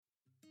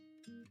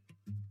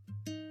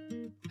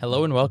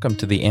Hello and welcome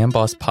to the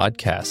Amboss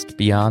podcast,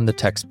 Beyond the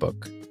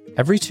Textbook.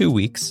 Every 2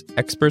 weeks,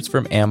 experts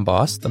from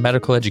Amboss, the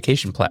medical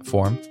education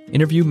platform,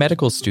 interview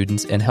medical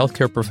students and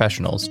healthcare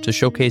professionals to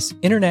showcase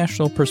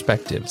international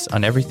perspectives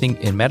on everything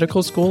in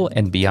medical school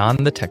and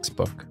beyond the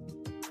textbook.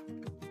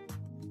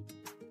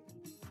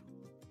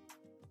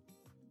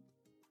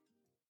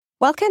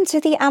 Welcome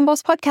to the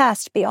Amboss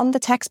podcast, Beyond the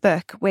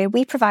Textbook, where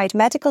we provide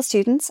medical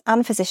students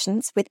and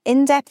physicians with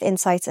in-depth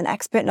insights and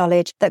expert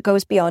knowledge that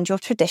goes beyond your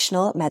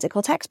traditional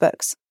medical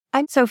textbooks.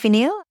 I'm Sophie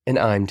Neal. And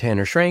I'm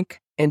Tanner Schrank.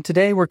 And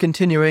today we're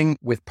continuing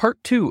with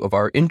part 2 of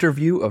our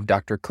interview of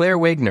Dr. Claire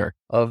Wagner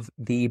of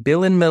the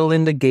Bill and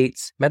Melinda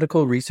Gates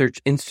Medical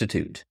Research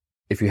Institute.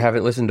 If you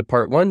haven't listened to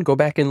part 1, go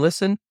back and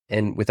listen.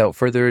 And without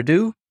further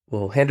ado,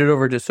 we'll hand it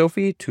over to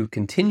Sophie to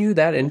continue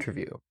that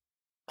interview.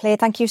 Claire,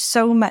 thank you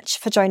so much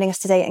for joining us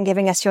today and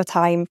giving us your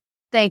time.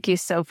 Thank you,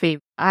 Sophie.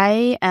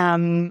 I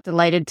am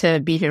delighted to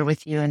be here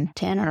with you and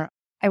Tanner.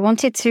 I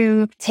wanted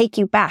to take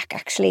you back,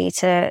 actually,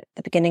 to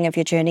the beginning of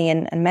your journey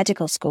in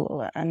medical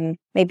school. And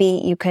maybe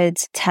you could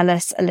tell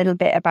us a little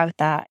bit about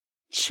that.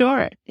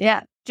 Sure.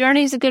 Yeah.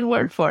 Journey is a good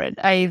word for it.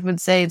 I would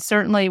say it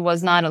certainly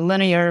was not a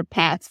linear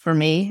path for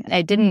me.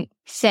 I didn't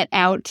set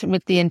out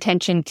with the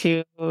intention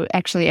to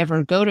actually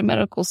ever go to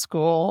medical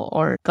school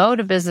or go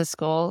to business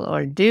school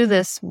or do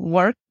this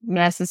work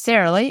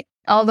necessarily.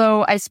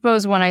 Although I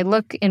suppose when I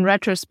look in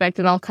retrospect,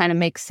 it all kind of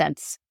makes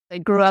sense. I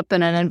grew up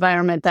in an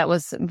environment that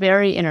was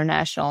very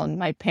international, and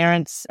my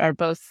parents are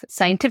both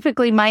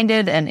scientifically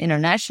minded and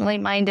internationally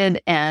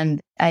minded.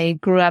 And I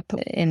grew up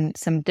in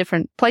some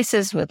different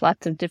places with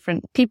lots of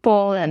different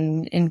people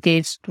and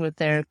engaged with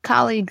their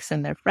colleagues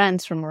and their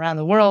friends from around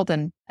the world,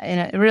 and in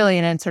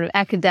a sort of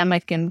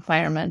academic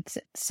environment.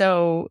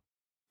 So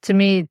to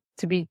me,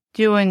 to be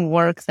doing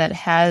work that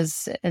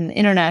has an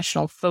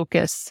international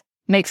focus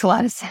makes a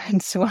lot of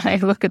sense when I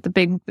look at the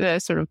big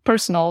sort of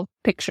personal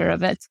picture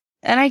of it.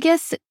 And I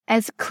guess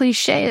as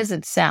cliche as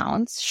it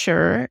sounds,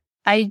 sure,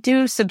 I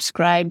do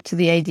subscribe to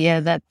the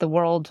idea that the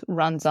world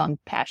runs on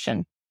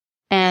passion.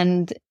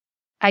 And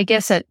I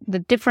guess at the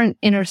different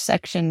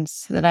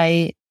intersections that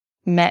I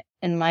met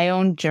in my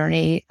own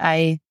journey,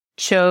 I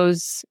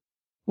chose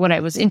what I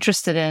was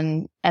interested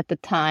in at the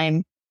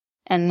time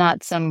and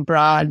not some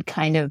broad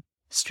kind of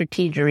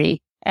strategery.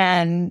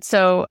 And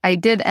so I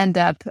did end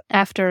up,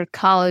 after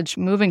college,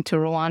 moving to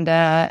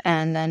Rwanda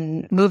and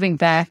then moving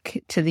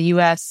back to the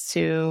U.S.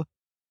 to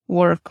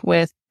work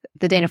with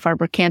the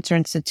Dana-Farber Cancer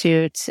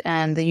Institute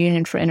and the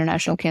Union for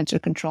International Cancer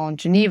Control in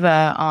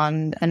Geneva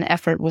on an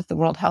effort with the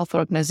World Health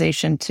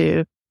Organization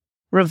to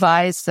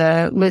revise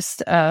the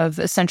list of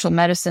essential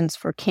medicines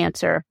for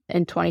cancer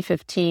in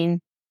 2015.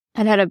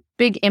 It had a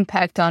big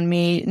impact on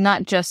me,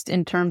 not just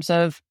in terms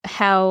of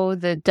how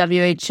the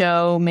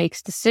WHO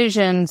makes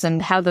decisions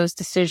and how those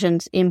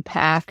decisions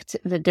impact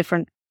the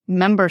different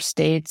member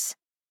states,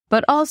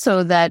 but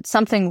also that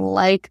something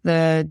like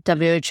the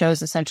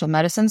WHO's essential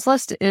medicines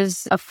list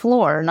is a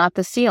floor, not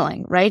the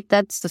ceiling, right?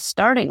 That's the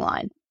starting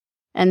line.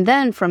 And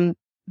then from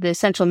the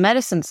essential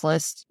medicines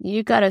list,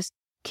 you got to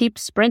keep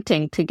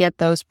sprinting to get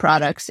those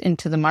products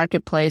into the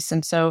marketplace.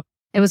 And so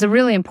it was a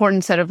really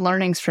important set of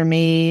learnings for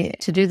me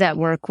to do that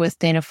work with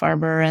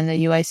Dana-Farber and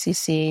the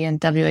UICC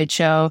and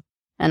WHO.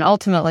 And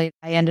ultimately,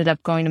 I ended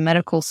up going to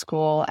medical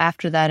school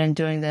after that and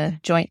doing the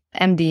joint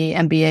MD,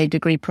 MBA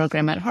degree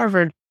program at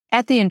Harvard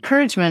at the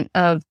encouragement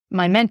of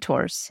my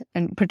mentors,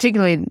 and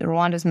particularly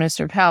Rwanda's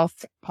Minister of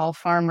Health, Paul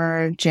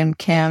Farmer, Jim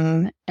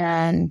Kim,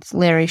 and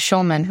Larry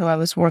Shulman, who I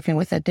was working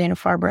with at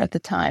Dana-Farber at the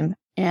time.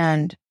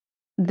 And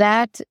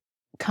that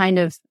kind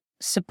of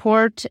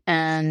support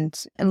and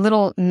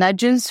little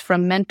nudges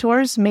from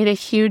mentors made a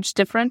huge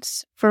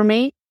difference for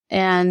me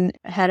and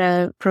had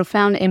a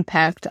profound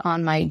impact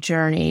on my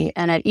journey.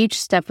 And at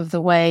each step of the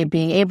way,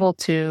 being able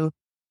to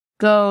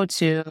go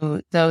to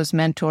those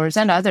mentors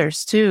and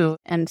others too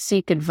and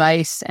seek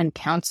advice and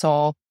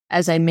counsel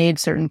as I made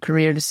certain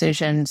career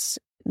decisions.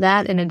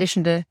 That, in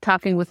addition to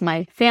talking with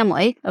my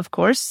family, of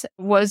course,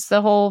 was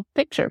the whole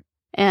picture.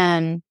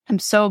 And I'm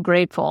so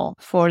grateful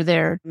for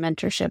their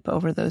mentorship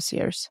over those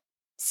years.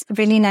 It's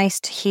really nice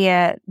to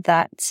hear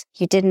that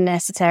you didn't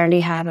necessarily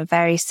have a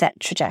very set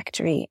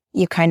trajectory.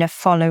 You kind of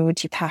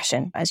followed your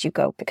passion as you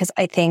go, because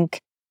I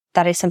think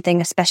that is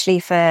something,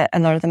 especially for a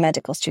lot of the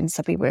medical students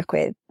that we work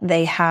with,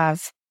 they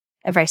have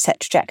a very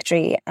set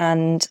trajectory.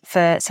 And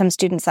for some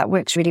students, that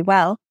works really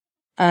well.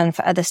 And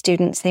for other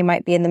students, they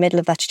might be in the middle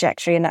of that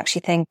trajectory and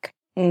actually think,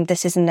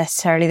 this isn't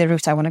necessarily the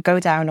route I want to go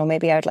down, or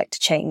maybe I would like to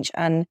change.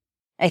 And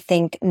I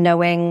think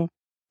knowing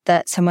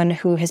that someone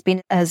who has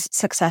been as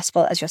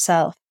successful as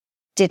yourself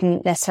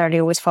didn't necessarily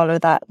always follow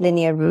that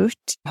linear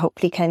route,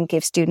 hopefully can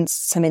give students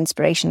some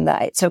inspiration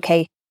that it's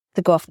okay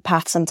to go off the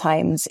path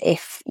sometimes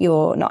if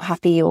you're not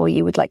happy or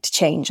you would like to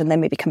change, and then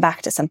maybe come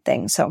back to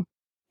something. So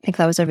I think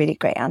that was a really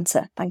great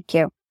answer. Thank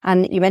you.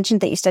 And you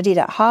mentioned that you studied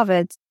at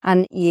Harvard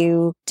and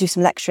you do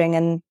some lecturing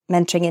and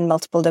mentoring in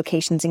multiple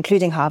locations,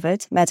 including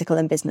Harvard, medical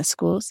and business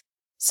schools.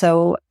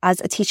 So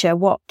as a teacher,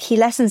 what key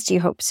lessons do you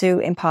hope to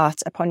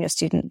impart upon your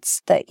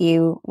students that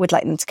you would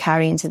like them to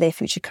carry into their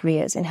future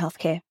careers in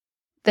healthcare?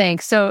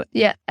 Thanks. So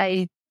yeah,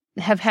 I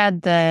have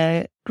had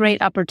the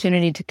great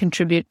opportunity to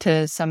contribute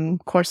to some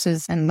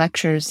courses and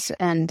lectures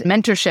and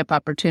mentorship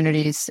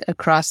opportunities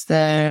across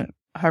the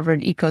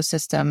Harvard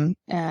ecosystem.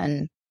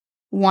 And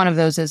one of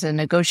those is a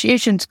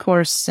negotiations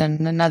course,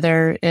 and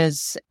another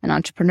is an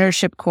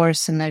entrepreneurship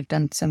course. And I've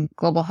done some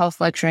global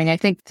health lecturing. I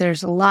think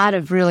there's a lot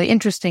of really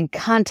interesting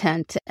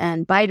content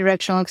and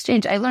bidirectional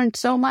exchange. I learned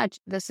so much.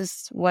 This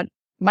is what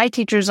my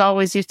teachers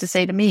always used to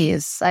say to me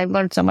is I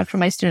learned so much from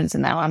my students,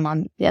 and now I'm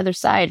on the other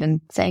side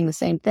and saying the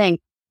same thing.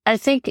 I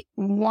think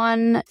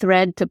one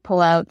thread to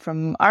pull out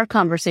from our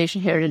conversation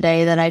here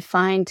today that I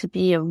find to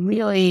be a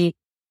really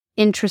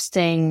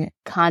interesting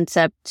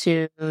concept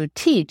to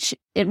teach,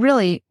 it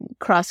really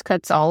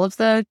cross-cuts all of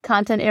the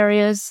content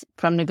areas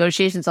from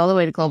negotiations all the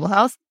way to global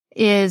health,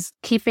 is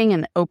keeping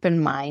an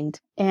open mind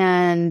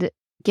and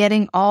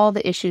getting all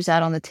the issues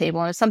out on the table.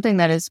 And it's something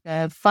that is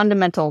a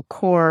fundamental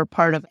core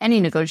part of any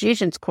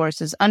negotiations course,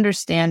 is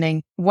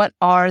understanding what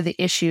are the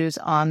issues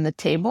on the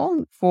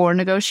table for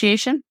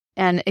negotiation.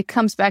 And it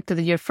comes back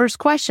to your first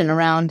question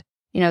around,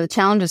 the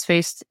challenges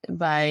faced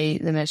by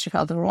the Ministry of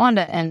Health of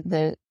Rwanda and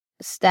the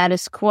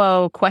status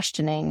quo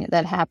questioning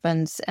that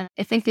happens. And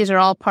I think these are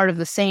all part of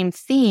the same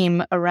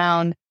theme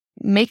around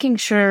making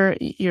sure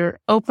you're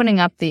opening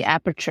up the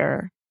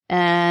aperture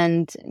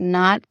and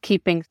not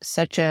keeping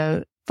such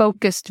a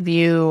focused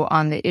view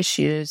on the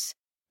issues,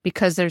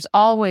 because there's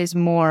always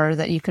more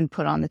that you can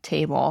put on the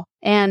table.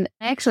 And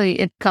actually,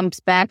 it comes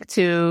back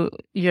to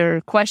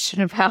your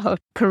question about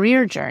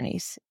career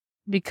journeys,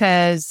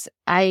 because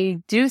I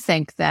do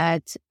think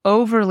that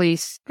overly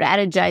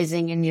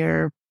strategizing in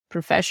your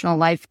professional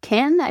life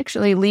can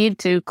actually lead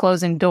to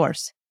closing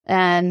doors.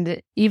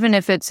 And even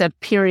if it's a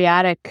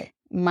periodic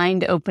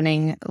mind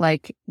opening,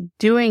 like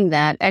doing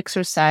that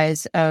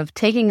exercise of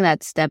taking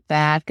that step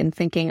back and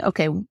thinking,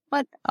 okay,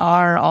 what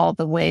are all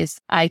the ways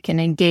I can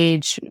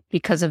engage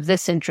because of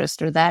this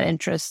interest or that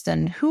interest?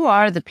 And who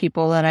are the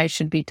people that I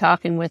should be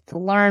talking with to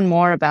learn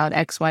more about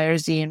X, Y, or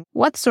Z? And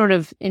what sort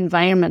of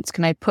environments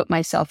can I put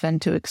myself in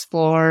to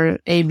explore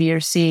A, B,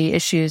 or C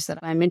issues that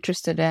I'm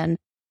interested in?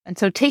 And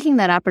so taking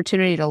that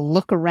opportunity to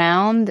look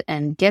around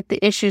and get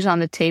the issues on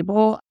the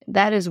table,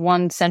 that is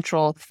one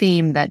central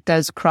theme that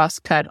does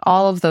cross-cut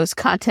all of those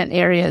content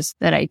areas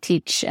that I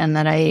teach and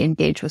that I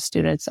engage with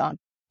students on.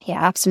 Yeah,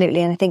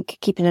 absolutely. And I think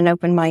keeping an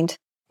open mind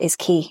is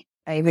key.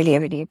 I really,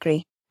 really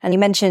agree. And you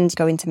mentioned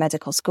going to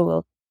medical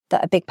school,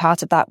 that a big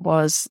part of that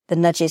was the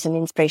nudges and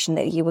inspiration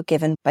that you were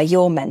given by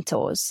your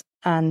mentors.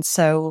 And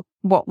so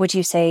what would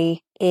you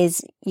say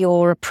is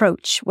your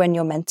approach when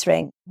you're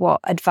mentoring? What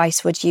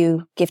advice would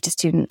you give to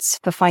students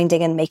for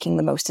finding and making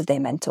the most of their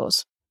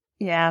mentors?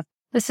 Yeah,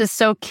 this is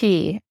so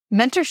key.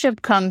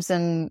 Mentorship comes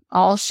in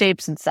all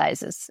shapes and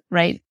sizes,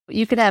 right?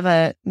 You could have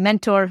a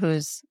mentor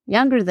who's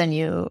younger than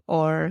you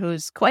or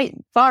who's quite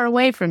far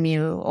away from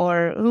you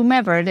or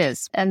whomever it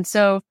is. And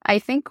so I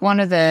think one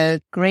of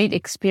the great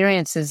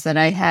experiences that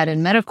I had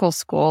in medical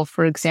school,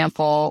 for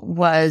example,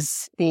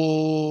 was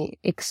the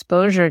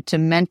exposure to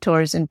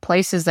mentors in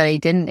places that I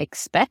didn't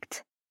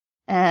expect.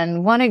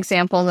 And one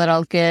example that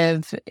I'll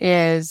give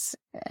is,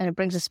 and it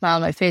brings a smile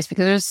on my face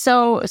because it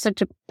was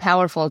such a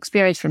powerful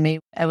experience for me.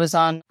 I was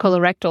on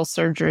colorectal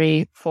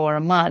surgery for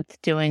a month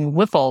doing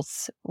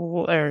whiffles,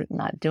 or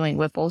not doing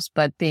whiffles,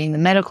 but being the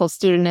medical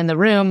student in the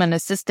room and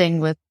assisting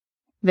with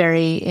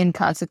very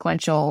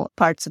inconsequential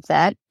parts of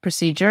that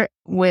procedure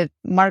with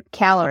Mark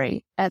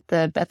Callery at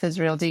the Beth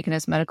Israel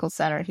Deaconess Medical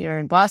Center here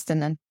in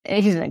Boston. And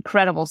he's an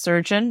incredible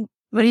surgeon.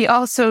 But he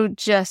also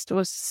just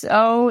was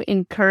so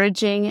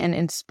encouraging and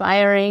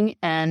inspiring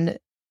and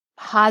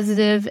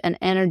positive and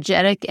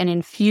energetic, and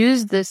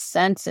infused this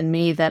sense in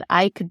me that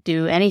I could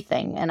do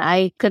anything and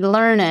I could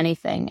learn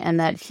anything, and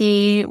that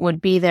he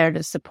would be there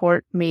to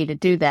support me to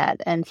do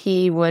that. And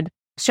he would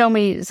show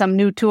me some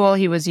new tool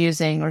he was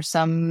using or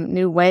some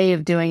new way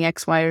of doing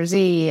X, Y, or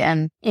Z,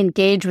 and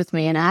engage with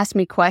me and ask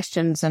me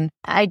questions. And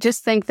I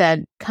just think that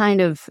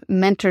kind of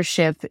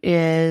mentorship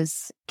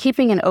is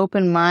keeping an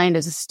open mind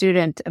as a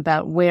student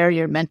about where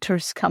your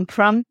mentors come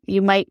from.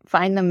 You might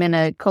find them in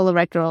a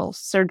colorectal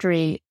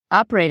surgery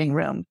operating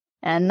room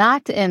and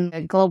not in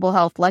a global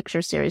health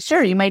lecture series.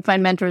 Sure, you might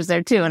find mentors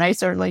there too, and I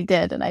certainly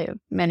did, and I have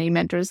many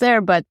mentors there.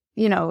 But,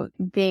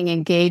 being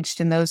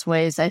engaged in those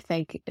ways, I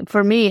think,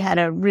 for me, had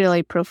a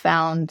really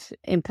profound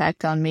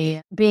impact on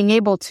me. Being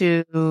able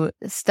to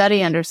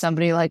study under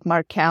somebody like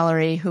Mark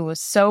Callery, who was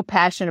so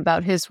passionate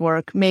about his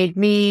work, made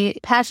me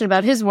passionate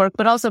about his work,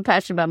 but also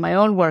passionate about my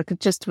own work.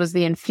 It just was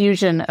the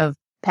infusion of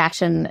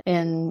passion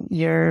in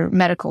your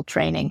medical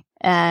training.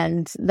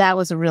 And that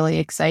was a really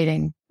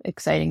exciting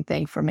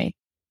thing for me.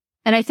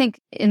 And I think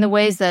in the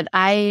ways that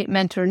I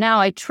mentor now,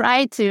 I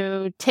try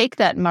to take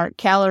that Mark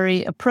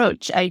Callery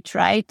approach. I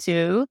try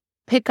to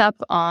pick up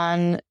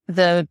on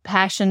the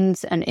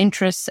passions and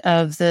interests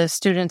of the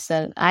students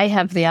that I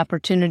have the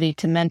opportunity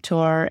to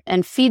mentor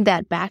and feed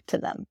that back to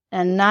them,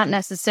 and not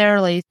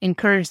necessarily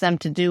encourage them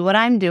to do what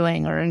I'm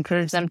doing or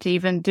encourage them to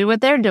even do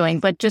what they're doing,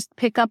 but just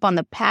pick up on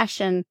the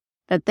passion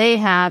that they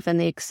have and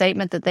the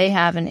excitement that they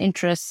have and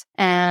interests,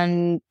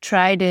 and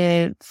try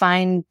to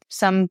find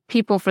some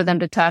people for them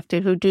to talk to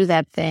who do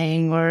that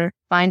thing, or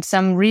find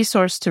some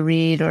resource to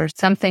read or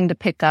something to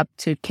pick up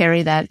to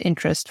carry that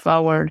interest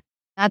forward.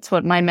 That's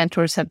what my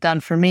mentors have done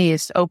for me,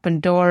 is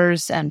opened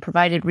doors and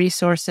provided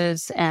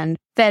resources and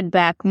fed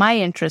back my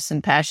interests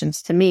and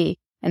passions to me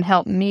and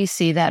helped me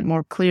see that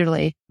more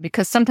clearly,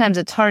 because sometimes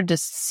it's hard to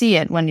see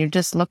it when you're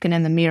just looking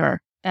in the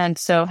mirror. And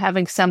so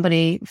having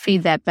somebody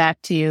feed that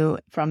back to you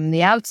from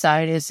the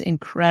outside is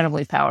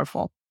incredibly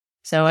powerful.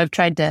 So I've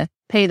tried to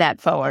pay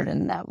that forward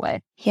in that way.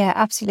 Yeah,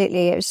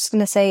 absolutely. I was just going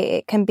to say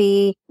it can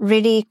be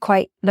really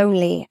quite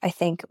lonely, I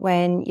think,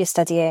 when you're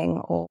studying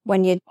or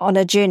when you're on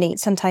a journey.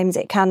 Sometimes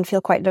it can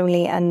feel quite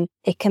lonely and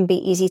it can be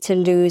easy to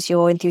lose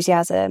your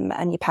enthusiasm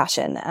and your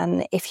passion.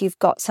 And if you've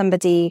got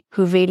somebody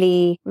who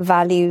really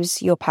values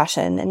your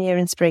passion and your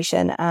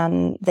inspiration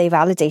and they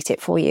validate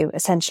it for you,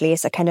 essentially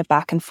it's a kind of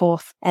back and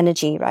forth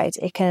energy, right?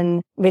 It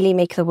can really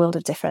make the world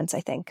of difference,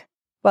 I think.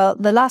 Well,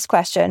 the last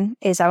question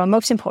is our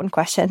most important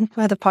question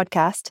for the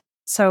podcast.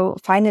 So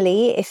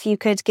finally, if you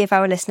could give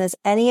our listeners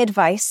any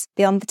advice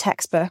beyond the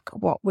textbook,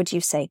 what would you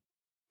say?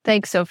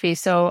 Thanks, Sophie.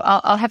 So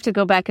I'll have to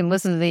go back and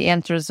listen to the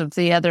answers of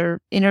the other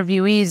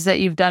interviewees that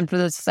you've done for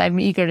this. I'm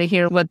eager to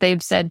hear what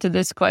they've said to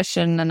this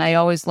question. And I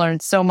always learn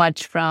so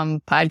much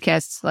from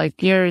podcasts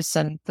like yours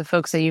and the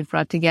folks that you've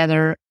brought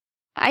together.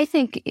 I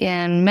think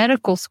in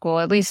medical school,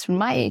 at least from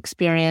my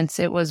experience,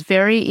 it was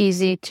very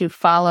easy to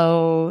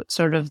follow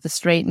sort of the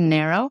straight and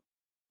narrow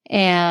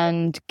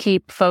and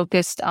keep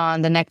focused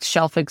on the next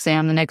shelf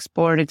exam, the next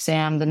board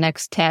exam, the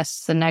next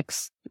test, the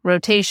next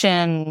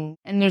rotation.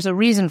 And there's a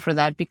reason for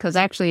that, because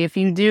actually, if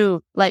you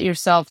do let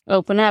yourself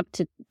open up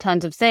to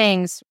tons of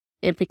things,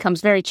 it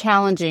becomes very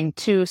challenging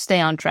to stay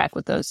on track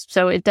with those.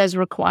 So it does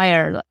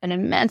require an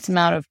immense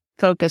amount of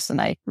focus, and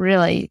I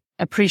really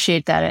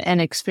appreciate that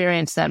and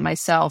experience that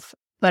myself.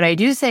 But I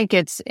do think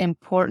it's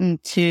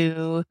important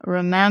to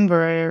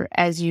remember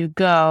as you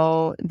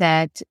go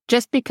that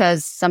just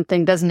because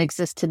something doesn't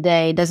exist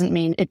today doesn't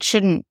mean it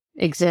shouldn't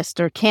exist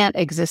or can't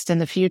exist in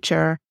the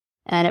future.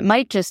 And it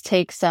might just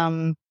take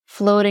some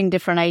floating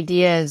different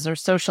ideas or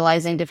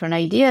socializing different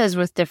ideas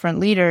with different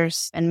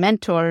leaders and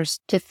mentors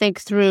to think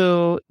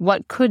through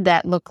what could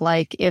that look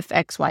like if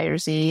X, Y, or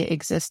Z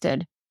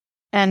existed.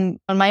 And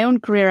on my own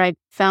career, I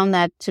found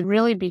that to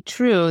really be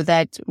true,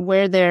 that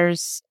where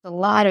there's a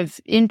lot of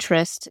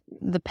interest,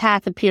 the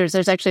path appears.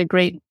 There's actually a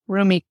great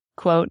Rumi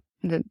quote.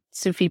 The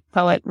Sufi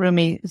poet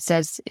Rumi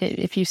says,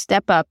 if you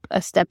step up,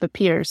 a step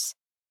appears.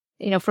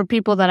 You know, for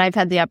people that I've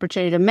had the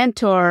opportunity to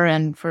mentor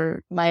and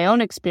for my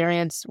own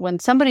experience, when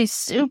somebody's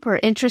super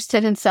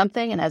interested in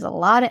something and has a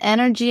lot of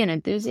energy and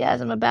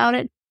enthusiasm about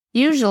it,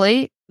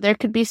 usually there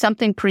could be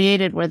something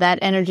created where that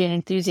energy and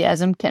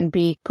enthusiasm can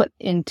be put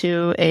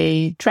into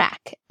a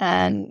track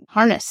and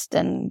harnessed,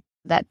 and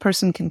that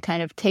person can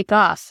kind of take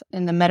off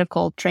in the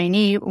medical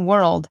trainee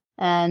world.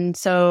 And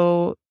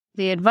so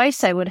the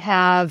advice I would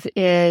have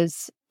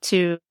is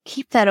to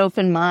keep that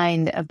open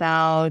mind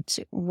about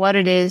what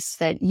it is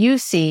that you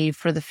see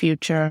for the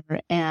future.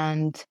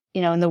 And,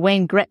 you know, in the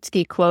Wayne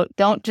Gretzky quote,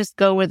 don't just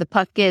go where the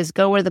puck is,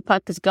 go where the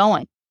puck is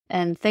going,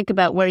 and think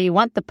about where you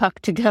want the puck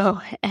to go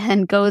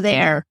and go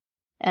there.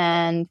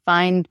 And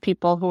find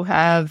people who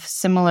have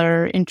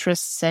similar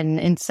interests and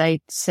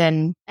insights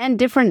and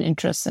different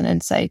interests and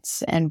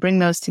insights, and bring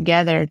those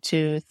together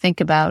to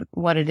think about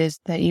what it is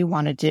that you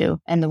want to do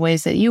and the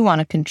ways that you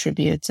want to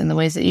contribute and the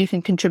ways that you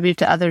can contribute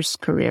to others'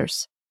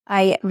 careers.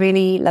 I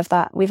really love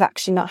that. We've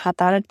actually not had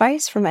that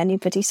advice from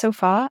anybody so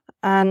far.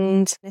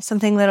 And it's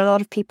something that a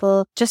lot of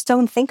people just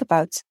don't think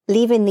about,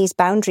 leaving these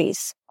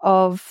boundaries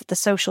of the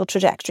social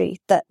trajectory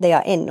that they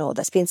are in or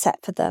that's been set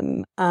for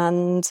them.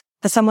 And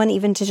for someone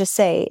even to just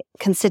say,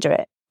 consider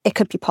it, it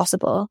could be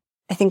possible.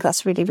 I think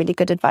that's really, really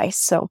good advice.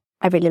 So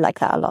I really like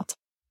that a lot.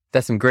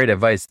 That's some great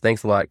advice.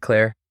 Thanks a lot,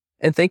 Claire.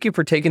 And thank you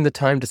for taking the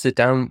time to sit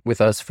down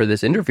with us for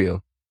this interview.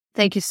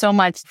 Thank you so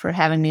much for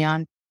having me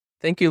on.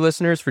 Thank you,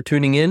 listeners, for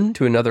tuning in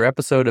to another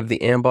episode of the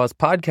Amboss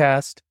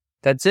podcast.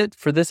 That's it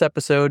for this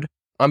episode.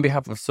 On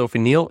behalf of Sophie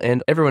Neal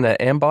and everyone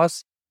at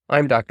Amboss,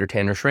 I'm Dr.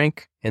 Tanner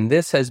Schrank, and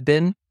this has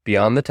been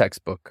Beyond the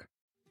Textbook.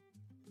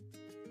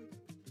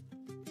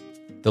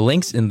 The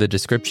links in the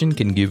description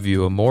can give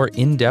you a more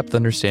in-depth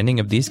understanding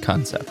of these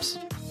concepts.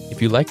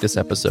 If you like this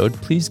episode,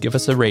 please give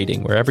us a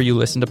rating wherever you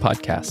listen to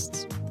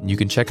podcasts. You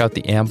can check out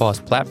the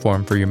Amboss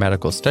platform for your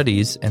medical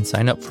studies and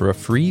sign up for a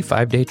free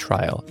 5-day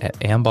trial at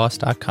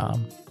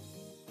amboss.com.